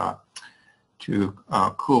to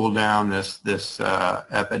cool down this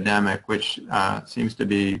epidemic, which seems to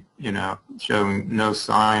be, showing no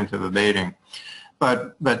signs of abating.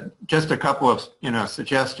 But just a couple of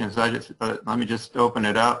suggestions. Let me just open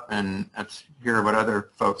it up and let's hear what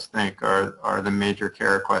other folks think are the major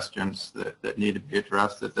care questions that need to be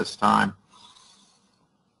addressed at this time.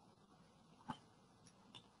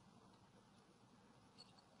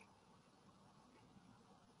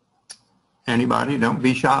 Anybody? Don't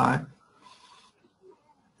be shy.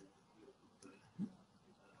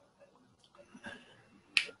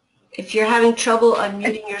 If you're having trouble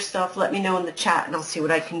unmuting yourself, let me know in the chat and I'll see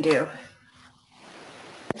what I can do.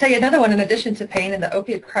 I'll tell you another one, in addition to pain and the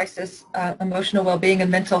opioid crisis, emotional well-being and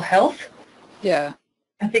mental health. Yeah.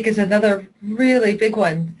 I think is another really big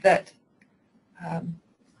one that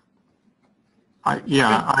I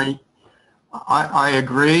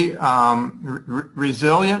agree.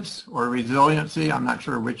 Resilience or resiliency, I'm not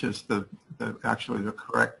sure which is actually the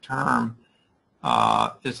correct term,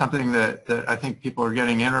 is something that I think people are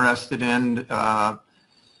getting interested in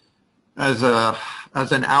as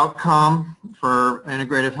an outcome for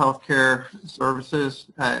integrative healthcare services.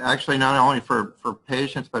 Actually, not only for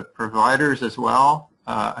patients but providers as well.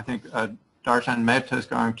 I think Darshan Mehta is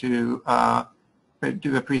going to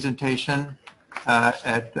do a presentation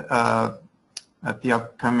at the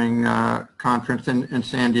upcoming conference in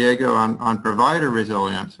San Diego on provider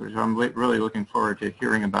resilience, which I'm really looking forward to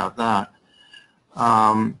hearing about that.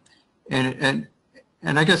 And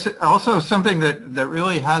I guess also something that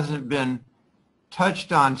really hasn't been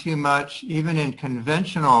touched on too much, even in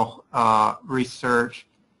conventional research,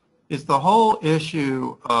 is the whole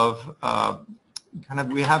issue of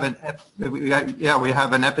we have an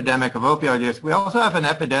epidemic of opioid use. We also have an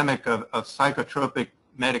epidemic of psychotropic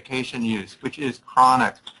medication use, which is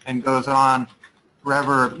chronic and goes on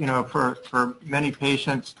forever. For many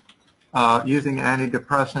patients using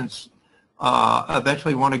antidepressants,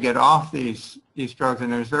 eventually want to get off these drugs,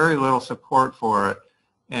 and there's very little support for it,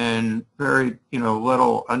 and very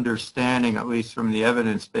little understanding, at least from the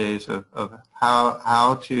evidence base, of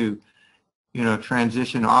how to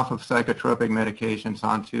transition off of psychotropic medications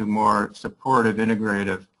onto more supportive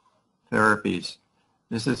integrative therapies.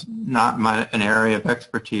 This is not an area of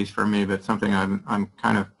expertise for me, but something I'm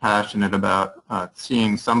kind of passionate about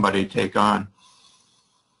seeing somebody take on.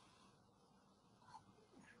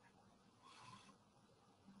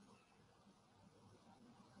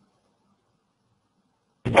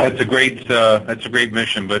 That's a great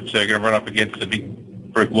mission, but you're going to run up against a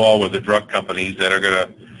big brick wall with the drug companies that are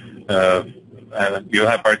going to. You'll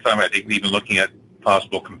have a hard time, I think, even looking at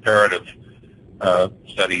possible comparative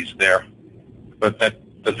studies there. But that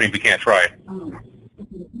doesn't mean we can't try it.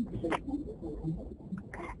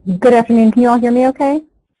 Good afternoon. Can you all hear me okay?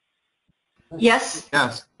 Yes.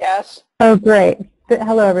 Yes. Yes. Oh, great.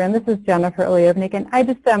 Hello, everyone. This is Jennifer Oliovnik, and I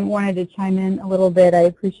just wanted to chime in a little bit. I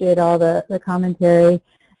appreciate all the commentary.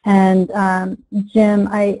 And Jim,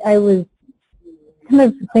 I was kind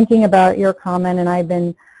of thinking about your comment, and I've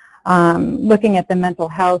been looking at the mental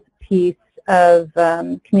health piece of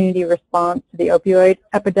community response to the opioid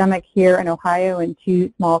epidemic here in Ohio in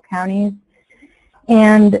 2 small counties.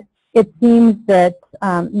 And it seems that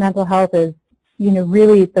mental health is,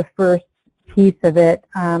 really the first piece of it.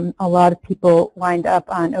 A lot of people wind up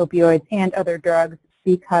on opioids and other drugs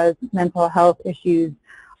because mental health issues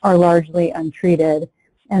are largely untreated.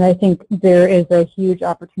 And I think there is a huge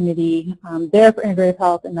opportunity there for integrative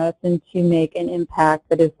health and medicine to make an impact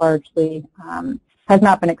that is largely, has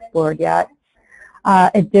not been explored yet.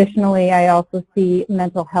 Additionally, I also see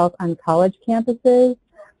mental health on college campuses.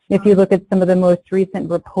 If you look at some of the most recent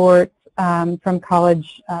reports from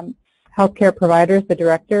college healthcare providers, the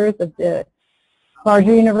directors of the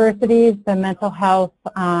larger universities, the mental health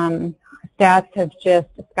stats have just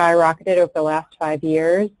skyrocketed over the last 5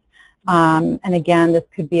 years. And again, this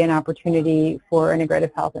could be an opportunity for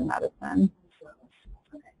integrative health and medicine.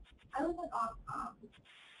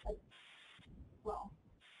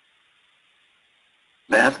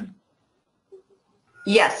 Beth?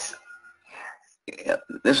 Yes.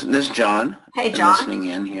 This is John. Hey, John. Listening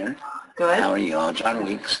in here. Good. How are you all? John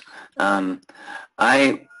Weeks.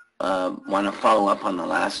 I want to follow up on the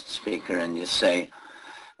last speaker and just say,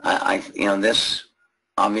 this,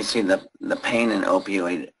 obviously the pain and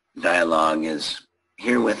opioid dialogue is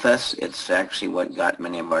here with us. It's actually what got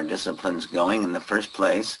many of our disciplines going in the first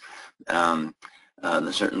place, the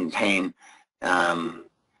certain pain.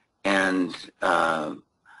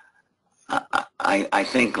 I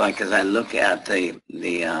think, like, as I look at the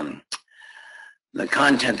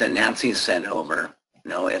content that Nancy sent over,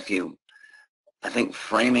 I think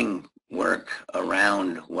framing work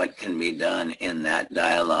around what can be done in that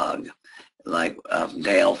dialogue, like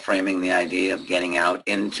Dale framing the idea of getting out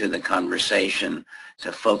into the conversation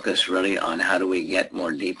to focus really on how do we get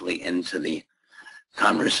more deeply into the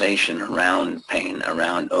conversation around pain,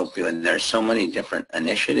 around opioid. There's so many different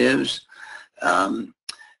initiatives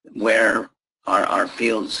where our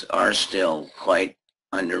fields are still quite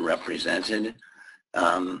underrepresented.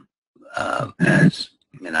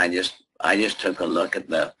 I just took a look at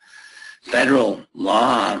the federal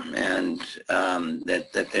law and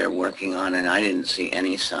that they're working on, and I didn't see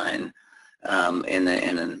any sign in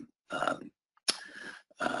an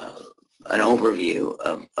overview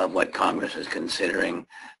of what Congress is considering.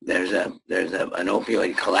 There's an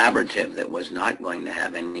opioid collaborative that was not going to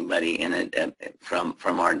have anybody in it from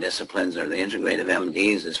our disciplines or the integrative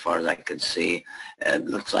MDs, as far as I could see. It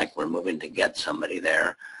looks like we're moving to get somebody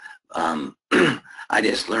there. I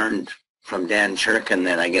just learned from Dan Churkin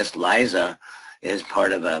that I guess Liza is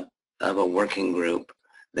part of a working group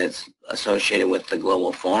that's associated with the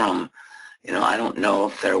Global Forum. I don't know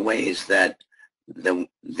if there are ways that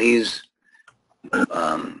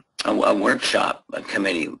a workshop, a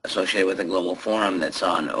committee associated with the Global Forum that's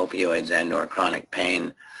on opioids and or chronic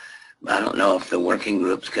pain, I don't know if the working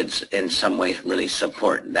groups could in some ways really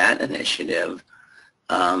support that initiative.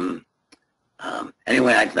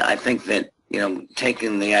 Anyway, I think that,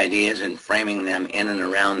 taking the ideas and framing them in and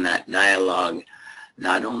around that dialogue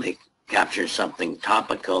not only captures something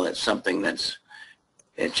topical, it's something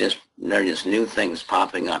they're just new things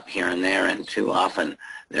popping up here and there, and too often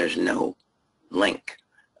there's no link.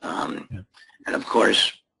 And of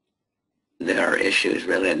course, there are issues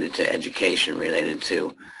related to education, related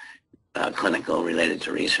to clinical, related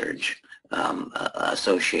to research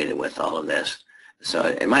associated with all of this. So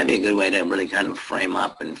it might be a good way to really kind of frame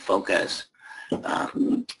up and focus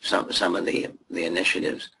some of the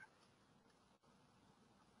initiatives.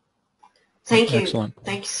 Thank you. Excellent.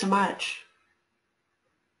 Thank you so much.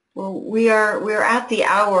 Well, we're at the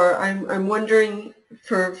hour. I'm wondering,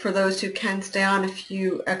 for those who can stay on a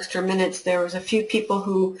few extra minutes, there was a few people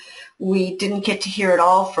who we didn't get to hear it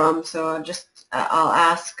all from. So I'll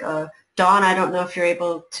ask Dawn. I don't know if you're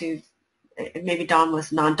able to. Maybe Dawn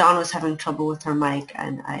was having trouble with her mic,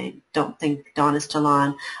 and I don't think Dawn is still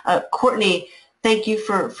on. Courtney, thank you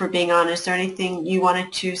for being on. Is there anything you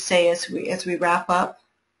wanted to say as we wrap up?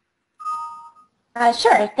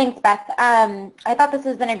 Sure. Thanks, Beth. I thought this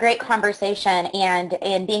has been a great conversation, and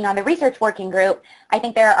in being on the research working group, I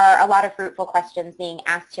think there are a lot of fruitful questions being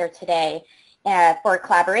asked here today for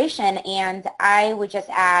collaboration. And I would just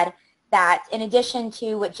add that in addition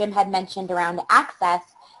to what Jim had mentioned around access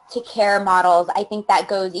to care models, I think that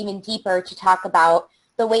goes even deeper to talk about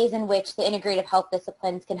the ways in which the integrative health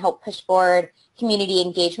disciplines can help push forward community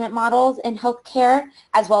engagement models in healthcare,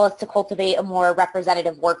 as well as to cultivate a more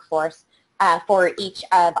representative workforce for each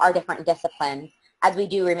of our different disciplines, as we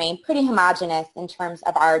do remain pretty homogenous in terms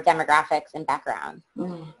of our demographics and backgrounds.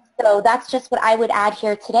 So that's just what I would add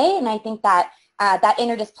here today, and I think that that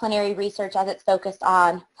interdisciplinary research, as it's focused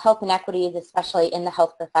on health inequities, especially in the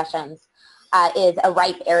health professions, is a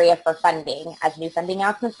ripe area for funding, as new funding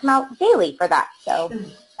announcements come out daily for that. So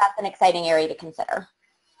that's an exciting area to consider.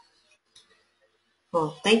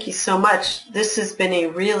 Well, thank you so much. This has been a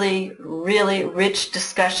really, really rich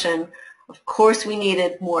discussion. Of course, we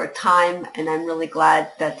needed more time, and I'm really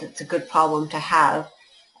glad that it's a good problem to have.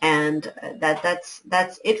 And that's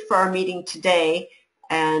it for our meeting today.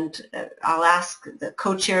 And I'll ask the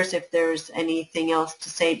co-chairs if there's anything else to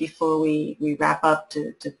say before we wrap up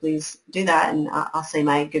to please do that. And I'll say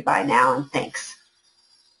my goodbye now and thanks.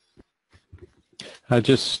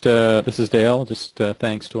 This is Dale. Just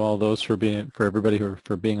thanks to all those for everybody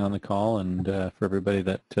for being on the call, and for everybody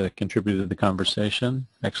that contributed to the conversation.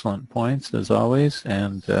 Excellent points as always,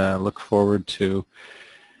 and look forward to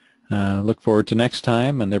next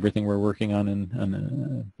time and everything we're working on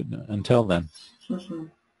until then. Mm-hmm.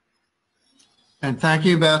 And thank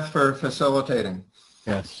you, Beth, for facilitating.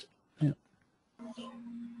 Yes. Yeah.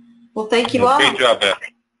 Well, thank you all. Great job, Beth.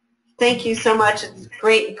 Thank you so much. It's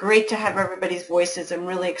great to have everybody's voices. I'm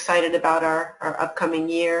really excited about our upcoming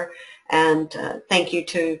year, and thank you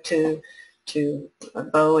to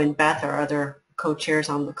Bo and Beth, our other co-chairs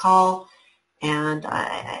on the call. And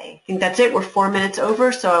I think that's it. We're 4 minutes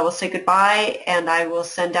over, so I will say goodbye, and I will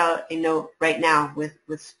send out a note right now with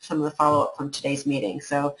some of the follow-up from today's meeting.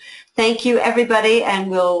 So thank you, everybody,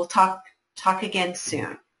 and we'll talk again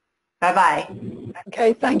soon. Bye-bye.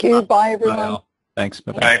 Okay, thank you. Bye, everyone. Bye. Thanks.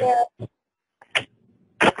 Bye-bye. Bye.